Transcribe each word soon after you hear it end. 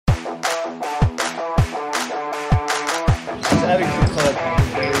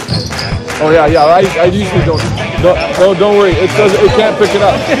Oh yeah, I usually don't worry. It can't pick it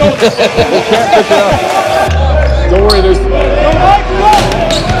up. It can't pick it up. Don't worry, there's.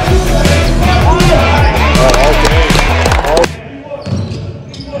 Oh, okay.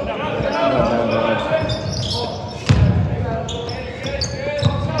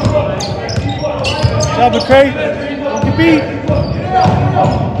 Good job, McCray. Don't get beat.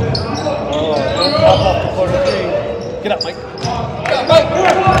 Get up, Mike.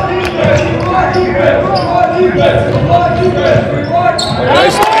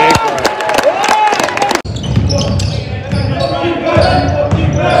 Nice take.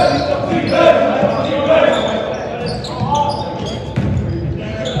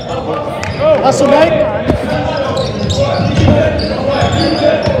 Hustle, Mike.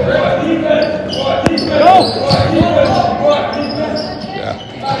 Go. Yeah.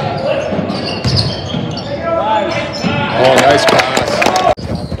 Oh, nice pass.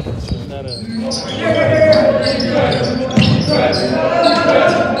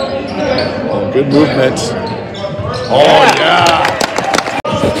 Oh, good movement. Oh, yeah.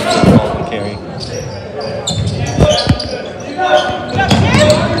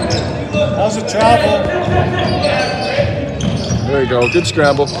 How's the travel? There you go. Good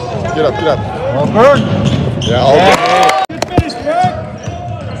scramble. Get up, get up. All bird. Yeah, all good. Good finish, Bird.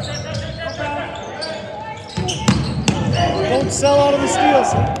 Don't sell out of the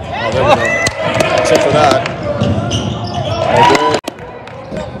steals. Oh, there we go. Except for that.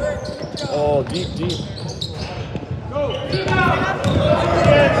 Oh, deep. Go.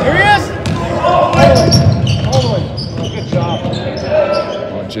 Here he is. All the way. Good job.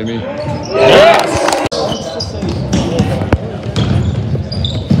 Oh, Jimmy. Yes!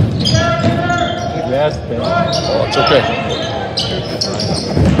 Yes, Ben. Oh, it's okay.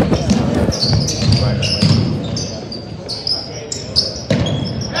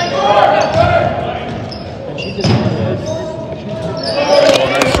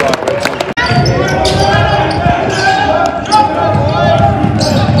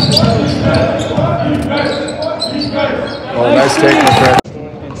 Oh, nice take, my friend.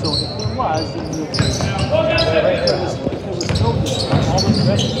 And so if it was, then you would all the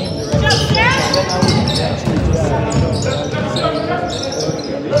rest of the games are right.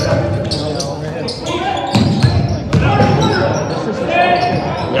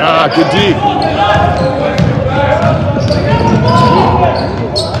 Yeah, good deep.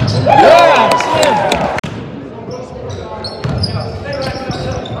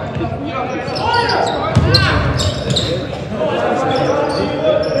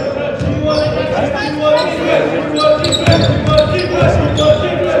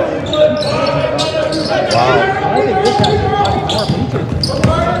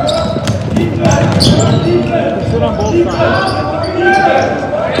 Sit on both sides.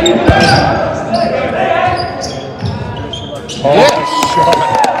 Oh, shot.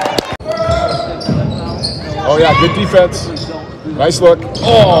 Oh, yeah, good defense. Nice look.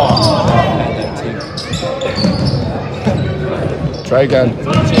 Oh. Try again.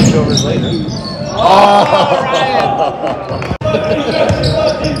 Changeovers later. Oh.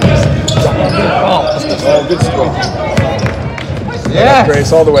 Oh, good stroke. Yeah.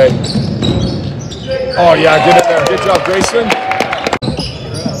 Grace all the way. Oh, yeah, get it there. Good job, Grayson.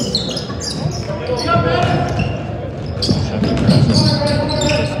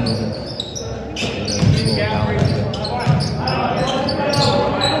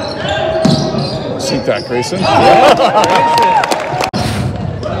 Sink that, Grayson.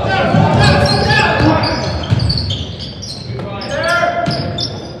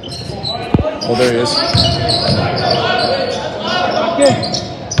 Oh, there he is.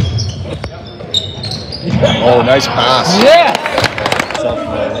 Oh, nice pass. Yeah.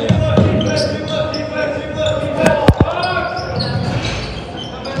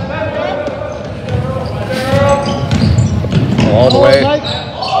 All the way.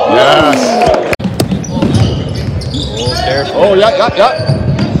 Yes. Oh, yeah.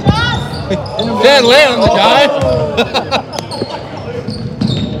 Can't land on the guy.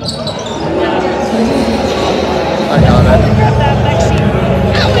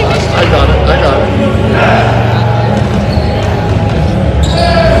 I got it.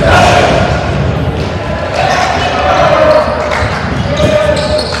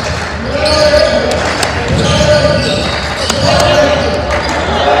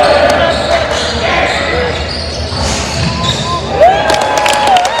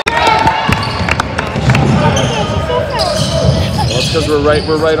 Because we're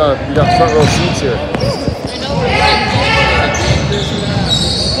right on. We got front row seats here.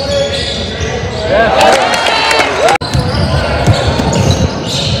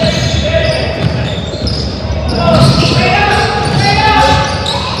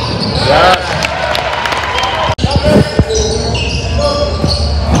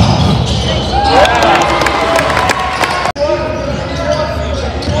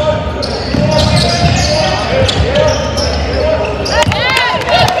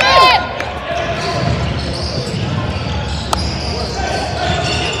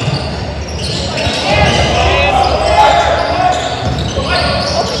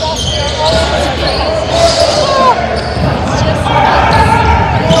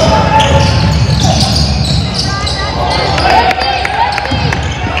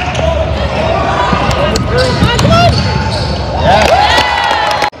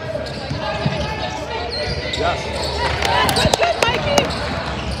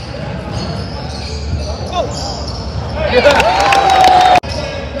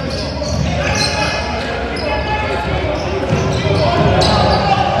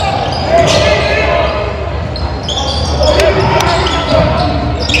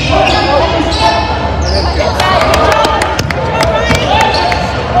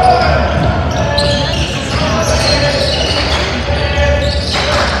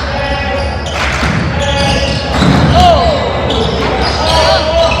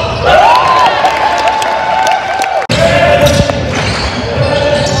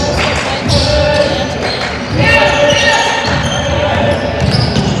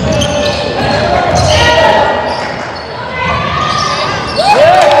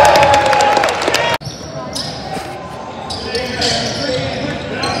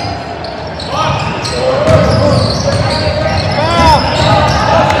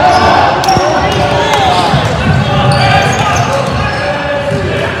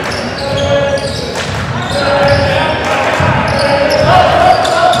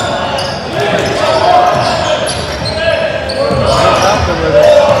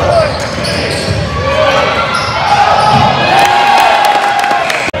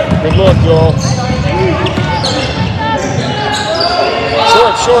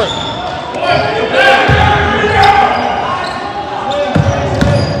 short.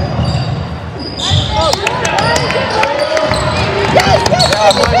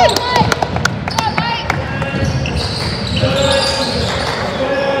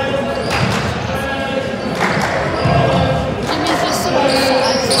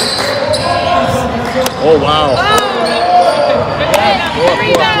 Oh, wow.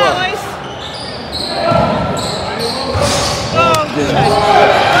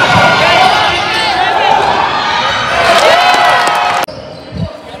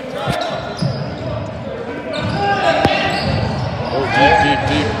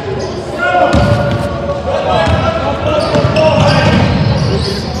 Deep.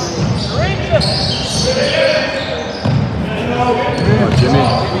 Oh, Jimmy.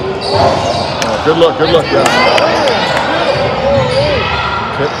 Oh, good look, yeah.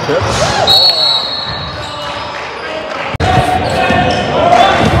 Tip.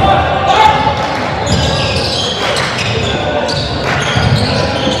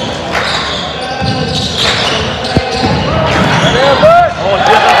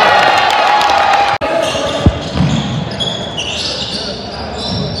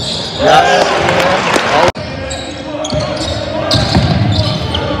 Yeah.